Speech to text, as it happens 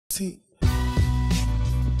2016.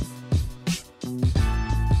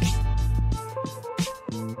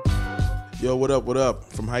 Yo, what up, what up?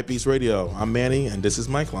 From HYPEBEAST Radio, I'm Manny, and this is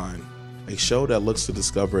Mic Line, a show that looks to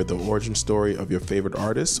discover the origin story of your favorite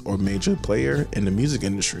artist or major player in the music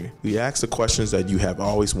industry. We ask the questions that you have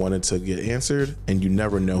always wanted to get answered, and you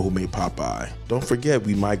never know who may pop by. Don't forget,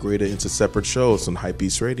 we migrated into separate shows on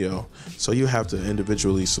HYPEBEAST Radio, so you have to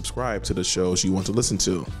individually subscribe to the shows you want to listen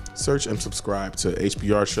to. Search and subscribe to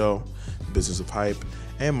HBR Show, Business of Hype,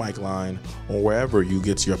 and Mic Line, or wherever you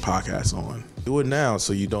get your podcasts on. Do it now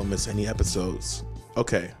so you don't miss any episodes.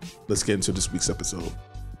 Okay, let's get into this week's episode.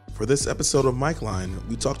 For this episode of Mic Line,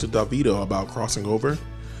 we talked to Davido about crossing over,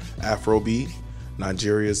 Afrobeat,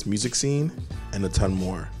 Nigeria's music scene, and a ton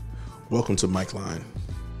more. Welcome to Mic Line.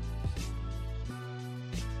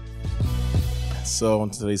 So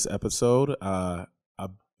on today's episode, a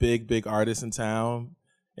big artist in town,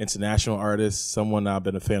 international artist, someone I've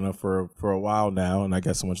been a fan of for a while now, and I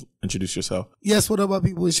guess someone introduce yourself. Yes, what up, my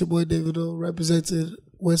people? It's your boy Davido, represented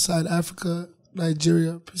West Side Africa,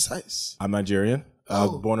 Nigeria, precise. I'm Nigerian. I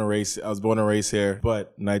was born and raised here,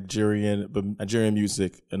 but Nigerian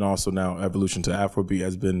music and also now evolution to Afrobeat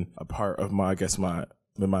has been a part of my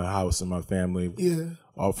house and my family. Yeah.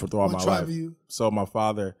 All throughout my life. So my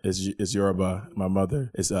father is Yoruba, my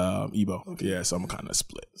mother is Igbo. Okay. Yeah, so I'm kind of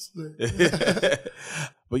split.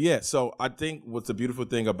 But yeah, so I think what's the beautiful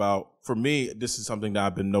thing about, for me, this is something that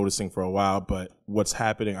I've been noticing for a while, but what's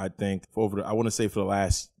happening, I think, for the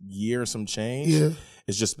last year, some change,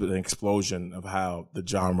 it's just been an explosion of how the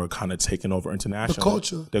genre kind of taken over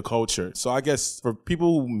internationally. The culture. So I guess for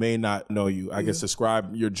people who may not know you, I guess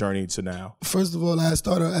describe your journey to now. First of all, I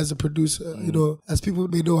started as a producer. You know, as people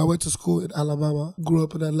may know, I went to school in Alabama, grew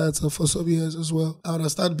up in Atlanta for some years as well. And I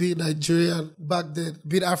started being Nigerian back then,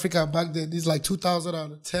 being African back then. This is like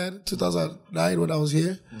 2010, 2009 when I was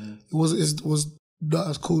here. It was not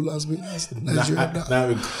as cool as Nigeria.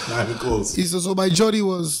 Not even cool. So my journey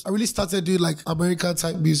was, I really started doing like American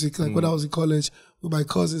type music, like when I was in college with my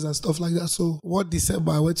cousins and stuff like that. So one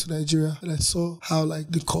December I went to Nigeria and I saw how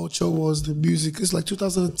like the culture was, the music. It's like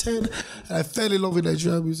 2010 and I fell in love with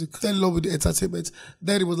Nigerian music, fell in love with the entertainment.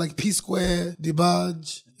 Then it was like P Square, the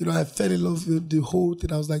Badge. You know, I fell in love with the whole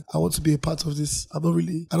thing. I was like, I want to be a part of this. I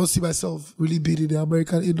don't see myself really being in the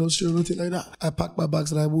American industry or nothing like that. I packed my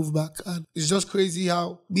bags and I moved back. And it's just crazy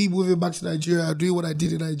how me moving back to Nigeria, doing what I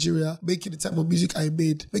did in Nigeria, making the type of music I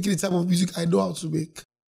made, making the type of music I know how to make.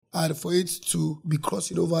 And for it to be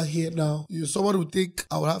crossing over here now, someone would think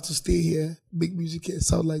I would have to stay here, make music and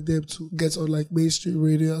sound like them to get on like mainstream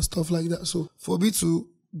radio and stuff like that. So for me to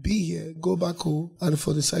be here, go back home, and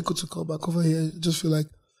for the cycle to come back over here, I just feel like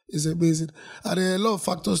it's amazing. And there are a lot of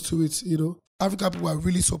factors to it, you know. African people are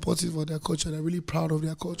really supportive of their culture. They're really proud of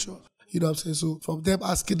their culture. You know what I'm saying? So from them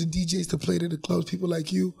asking the DJs to play it in the clubs, people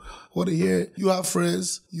like you want to hear it. You have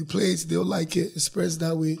friends, you play it, they'll like it. It spreads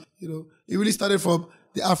that way, you know. It really started from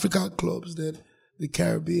the African clubs, then the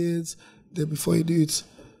Caribbeans, then before you do it,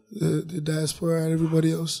 the diaspora and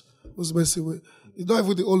everybody else was messing with. It's not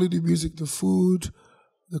even only the music, the food,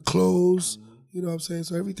 the clothes, you know what I'm saying?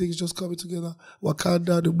 So everything is just coming together.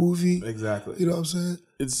 Wakanda, the movie. Exactly. You know what I'm saying?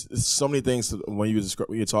 It's so many things when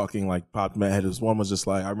you're talking, like popped in my head. One was just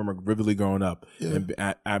like, I remember vividly growing up and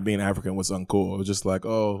being African was uncool. It was just like,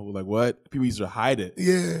 oh, like what? People used to hide it.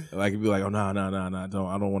 Yeah. Like it'd be like, oh no, I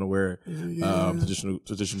don't want to wear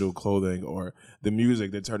traditional clothing or the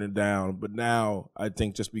music. They turn it down. But now I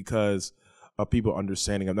think just because of people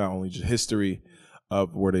understanding of not only just history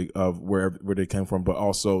of where they came from, but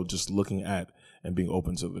also just looking at and being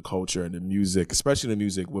open to the culture and the music, especially the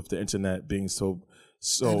music with the internet being so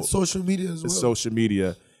and social media as well. Social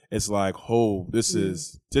media, it's like, oh, this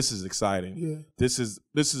is exciting. Yeah. This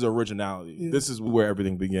is originality. Yeah. This is where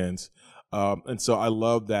everything begins. And so I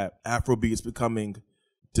love that Afrobeat is becoming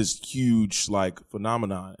this huge like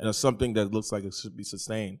phenomenon, and it's something that looks like it should be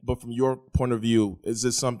sustained. But from your point of view, is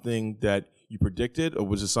this something that you predicted, or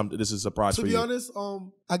was it something? This is a surprise for you? To be honest,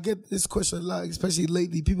 I get this question a lot, especially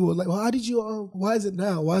lately. People were like, "Well, how did you? Why is it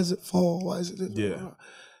now? Why is it fall? Why is it?" This? Yeah.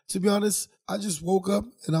 To be honest, I just woke up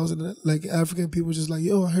and I was in like African people just like,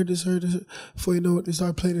 yo, I heard this. Before you know it, they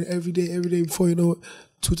start playing it every day. Before you know it,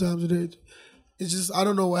 2 times a day. It's just, I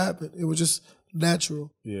don't know what happened. It was just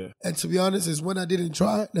natural. Yeah. And to be honest, is when I didn't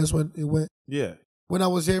try, that's when it went. Yeah. When I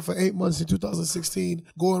was here for 8 months in 2016,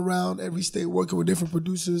 going around every state working with different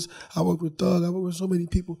producers, I worked with Thug, I worked with so many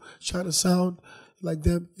people trying to sound like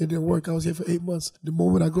them in their work. I was here for 8 months. The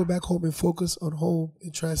moment I go back home and focus on home,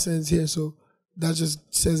 it transcends here. So that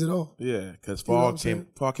just says it all. Yeah, because You know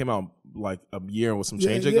what Fall came out like a year with some Yeah,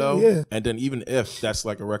 change yeah, ago. yeah. And then even if that's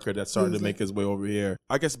like a record that's starting to make its way over here.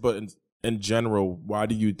 I guess, but in general, why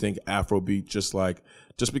do you think Afrobeat just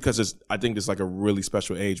because I think it's like a really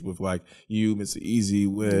special age with like you, Mr. Easy,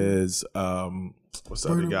 Wiz, what's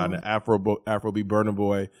the other guy, the Afrobeat Burna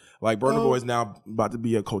Boy. Like Burna Boy is now about to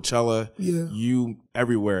be at Coachella. Yeah. You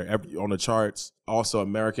everywhere, on the charts. Also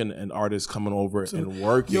American and artists coming over and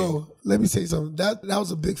working. Yo, let me say something. That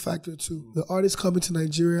was a big factor too. The artists coming to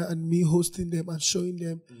Nigeria and me hosting them and showing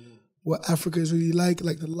them what Africa is really like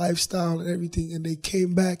the lifestyle and everything. And they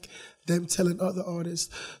came back, them telling other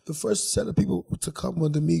artists. The first set of people to come were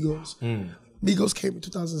the Migos. Migos came in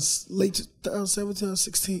late 2017 or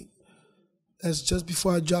 16. That's just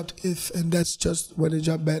before I dropped If, and that's just when they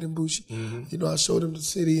dropped Bad and Bougie. You know, I showed them the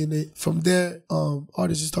city, and from there,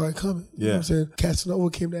 artists just started coming. You know what I'm saying?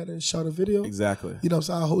 Casanova came down and shot a video. Exactly. You know what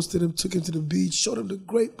I'm saying? I hosted him, took him to the beach, showed him the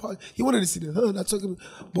great part. He wanted to see the hood. I took him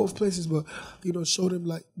both places, but, you know, showed him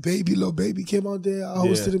like Lil Baby came out there. I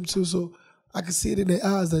hosted him too, so I could see it in their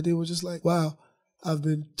eyes that they were just like, wow, I've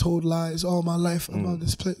been told lies all my life about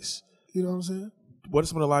this place. You know what I'm saying? What are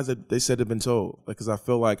some of the lies that they said have been told? Because I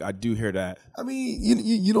feel like I do hear that. I mean,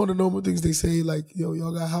 you know the normal things they say, like, yo,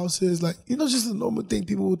 y'all got houses, like, you know, just the normal thing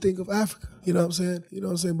people would think of Africa. You know what I'm saying? You know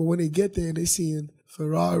what I'm saying? But when they get there, they seeing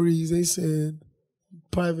Ferraris, they seeing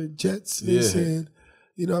private jets, they seeing,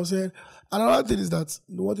 you know what I'm saying? And another thing is that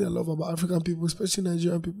the one thing I love about African people, especially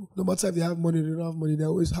Nigerian people, no matter if they have money or they don't have money, they're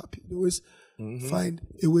always happy. They always find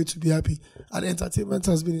a way to be happy. And entertainment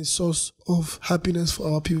has been a source of happiness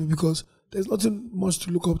for our people because there's nothing much to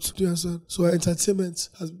look up to, do you understand? So entertainment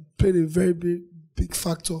has played a very big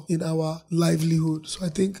factor in our livelihood. So I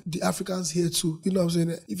think the Africans here too, you know what I'm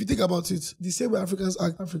saying? If you think about it, the same way Africans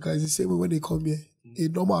act Africa is the same way when they come here. A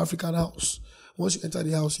normal African house, once you enter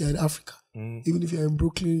the house, you're in Africa. Even if you're in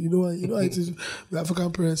Brooklyn, you know how it is with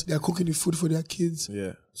African parents, they're cooking the food for their kids.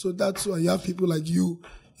 Yeah. So that's why you have people like you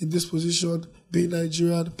in this position, being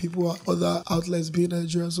Nigerian, people at other outlets being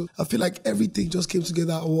Nigerian. So I feel like everything just came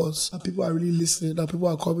together at once. And people are really listening, and people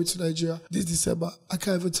are coming to Nigeria. This December, I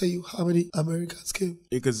can't even tell you how many Americans came.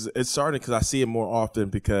 Because it's starting, because I see it more often,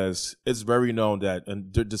 because it's very known that in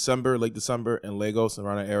December, late December, in Lagos,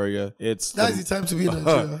 around the area, that's the time to be in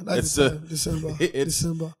Nigeria. That's the time,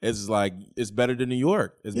 December. It's like, it's better than New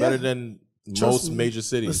York. It's better than most major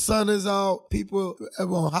cities. The sun is out. People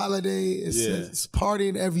are on holiday. It's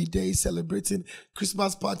partying every day, celebrating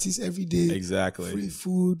Christmas parties every day. Exactly. Free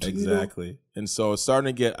food. Exactly. You know? And so it's starting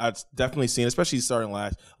to get, I've definitely seen, especially starting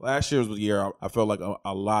last year was the year I felt like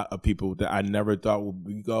a lot of people that I never thought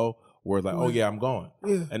would go were like, oh yeah, I'm going.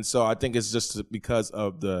 Yeah. And so I think it's just because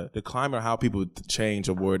of the climate, how people change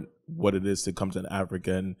of what it is to come to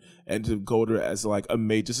Africa and to go to as like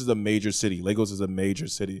this is a major city. Lagos is a major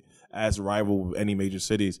city, as rival with any major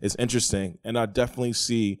cities. It's interesting. And I definitely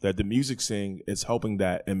see that the music scene is helping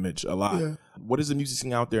that image a lot. Yeah. What is the music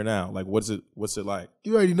scene out there now? Like, what's it like?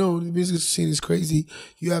 You already know the music scene is crazy.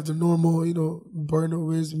 You have the normal, Burna,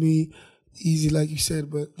 Wiz, me, Easy, like you said,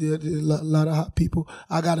 but there are a lot of hot people.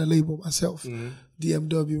 I got a label myself.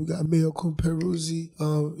 DMW, we got Mayo Peruzzi,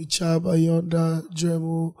 Ichaba, Yonda,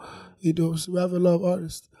 Dremel, so we have a lot of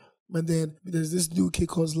artists. And then there's this new kid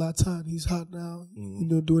called Zlatan. He's hot now,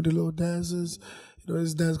 doing the little dances.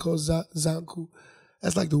 This dance called Zanku.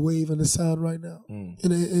 That's like the wave and the sound right now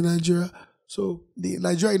in Nigeria. So the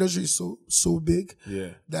Nigeria industry is so big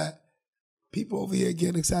that people over here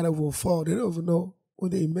getting excited will fall. They don't even know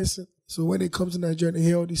what they're missing. So when they come to Nigeria and they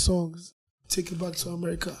hear all these songs, take it back to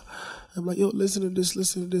America. I'm like, yo, listen to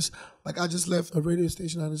this. Like, I just left a radio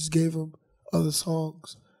station and I just gave them other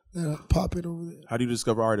songs that are popping over there. How do you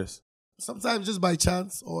discover artists? Sometimes just by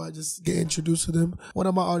chance, or I just get introduced to them. One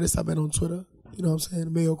of my artists I met on Twitter, you know what I'm saying,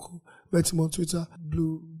 Mayoko, met him on Twitter,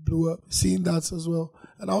 blew up, seeing that as well.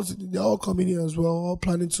 And they're all coming here as well, all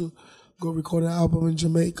planning to go record an album in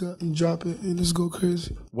Jamaica and drop it and just go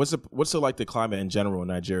crazy. What's it like, the climate in general in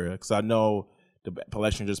Nigeria? Because I know the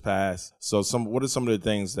election just passed. So what are some of the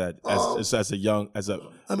things that as a young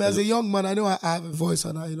man, I know I have a voice,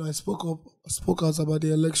 and I spoke out about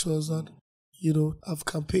the elections, and I've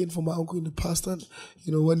campaigned for my uncle in the past, and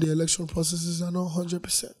when the election processes, I know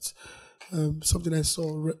 100%. Something I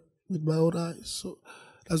saw with my own eyes. So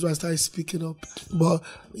that's why I started speaking up. But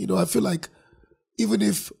I feel like even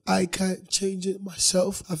if I can't change it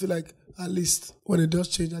myself, I feel like at least when it does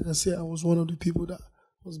change, I can say I was one of the people that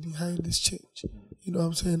was behind this change. You know what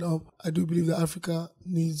I'm saying? I do believe that Africa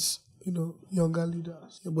needs, younger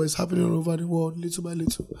leaders. Yeah, but it's happening all over the world, little by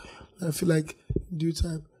little. And I feel like in due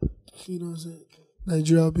time, what I'm saying,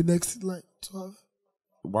 Nigeria will be next in line to have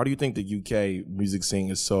Why do you think the UK music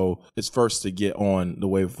scene it's first to get on the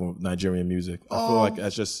wave of Nigerian music? I feel like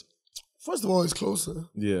that's just... First of all, it's closer.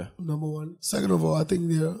 Yeah. Number one. Second of all, I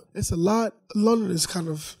think it's a lot. London is kind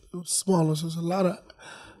of smaller, so there's a lot of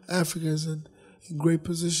Africans in great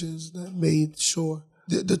positions that made sure.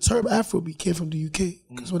 The term Afrobeat came from the UK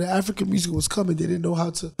because when the African music was coming, they didn't know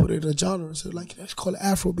how to put it in a genre. So like, let's call it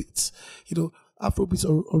Afrobeats. You know, Afrobeats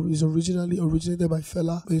is originally originated by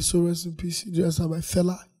Fela. May so rest in peace. By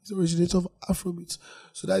Fela. He's the originator of Afrobeats.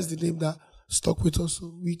 So that's the name that stuck with us.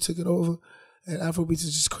 So we took it over. And Afrobeats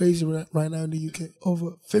is just crazy right now in the UK.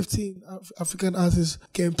 Over 15 African artists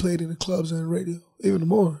getting played in the clubs and radio. Even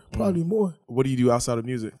more, probably more. What do you do outside of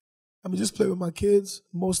music? I mean, just play with my kids.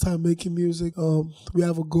 Most time making music. We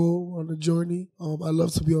have a goal on the journey. I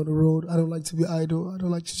love to be on the road. I don't like to be idle. I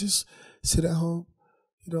don't like to just sit at home.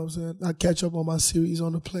 You know what I'm saying? I catch up on my series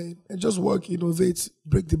on the plane and just work, innovate,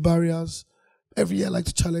 break the barriers. Every year I like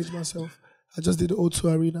to challenge myself. I just did the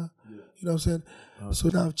O2 Arena. Yeah. You know what I'm saying? So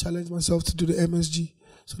now I've challenged myself to do the MSG.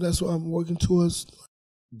 So that's what I'm working towards.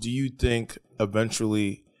 Do you think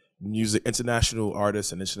eventually international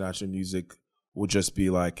artists and international music will just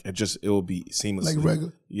be like, it will be seamlessly? Like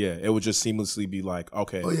regular? Yeah, it would just seamlessly be like,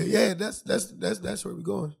 okay. Oh yeah, that's where we're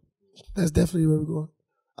going. That's definitely where we're going.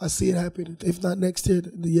 I see it happening. If not next year,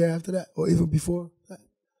 the year after that, or even before that.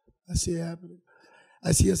 I see it happening.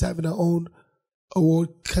 I see us having our own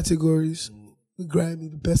award categories. The Grammy,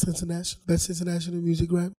 the best international music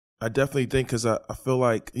Grammy. I definitely think, because I feel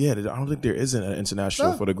like, I don't think there isn't an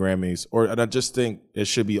international for the Grammys. And I just think it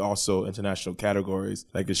should be also international categories.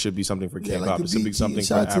 Like it should be something for K-pop. Like it should be something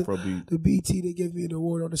for Afrobeat. The BT, they gave me an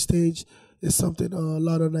award on the stage. It's something a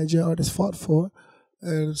lot of Nigerian artists fought for.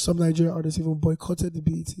 And some Nigerian artists even boycotted the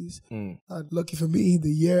BETs. And lucky for me, the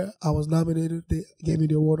year I was nominated, they gave me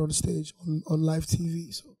the award on the stage on live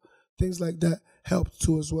TV. So things like that helped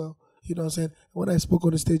too as well. You know what I'm saying? When I spoke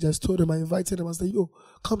on the stage, I told them, I invited them. I was like, yo,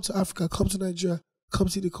 come to Africa, come to Nigeria, come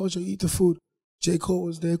see the culture, eat the food. J. Cole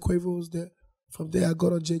was there, Quavo was there. From there, I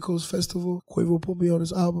got on J. Cole's festival. Quavo put me on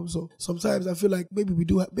his album. So sometimes I feel like maybe we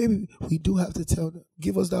do have to tell them.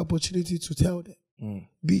 Give us the opportunity to tell them.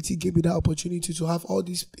 BT gave me that opportunity to have all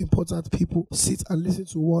these important people sit and listen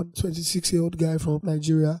to one 26-year-old guy from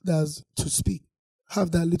Nigeria that's to speak.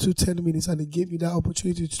 Have that little 10 minutes, and they gave me that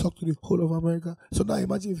opportunity to talk to the whole of America. So now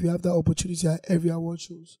imagine if you have that opportunity at every award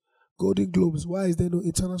shows. Golden Globes, why is there no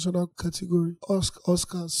international category?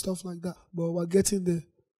 Oscars, stuff like that. But we're getting there.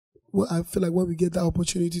 Well, I feel like when we get that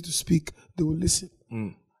opportunity to speak, they will listen.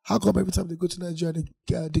 How come every time they go to Nigeria, they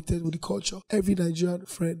get addicted with the culture? Every Nigerian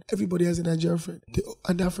friend, everybody has a Nigerian friend.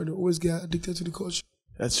 And that friend will always get addicted to the culture.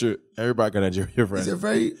 That's true. Everybody got a Nigerian friend.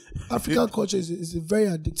 African culture is a very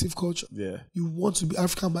addictive culture. Yeah. You want to be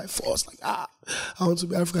African by force. Like, I want to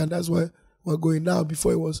be African. That's why we're going now.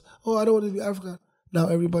 Before it was, I don't want to be African. Now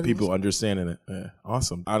everybody. People understanding it. Yeah.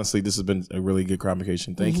 Awesome. Honestly, this has been a really good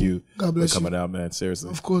conversation. Thank you God bless for coming you. out, man.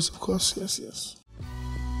 Seriously. Of course. Yes.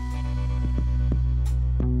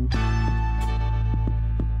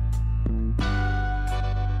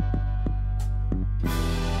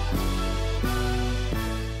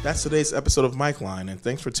 That's today's episode of Mic Line, and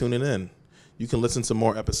thanks for tuning in. You can listen to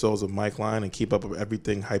more episodes of Mic Line and keep up with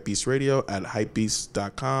everything HYPEBEAST Radio at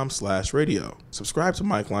hypebeast.com/radio. Subscribe to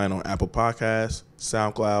Mic Line on Apple Podcasts,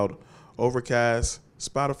 SoundCloud, Overcast,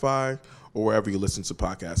 Spotify, or wherever you listen to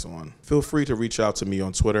podcasts on. Feel free to reach out to me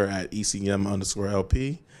on Twitter at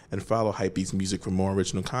ECM_LP and follow HYPEBEAST Music for more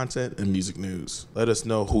original content and music news. Let us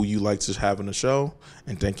know who you like to have on the show,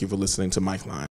 and thank you for listening to Mic Line.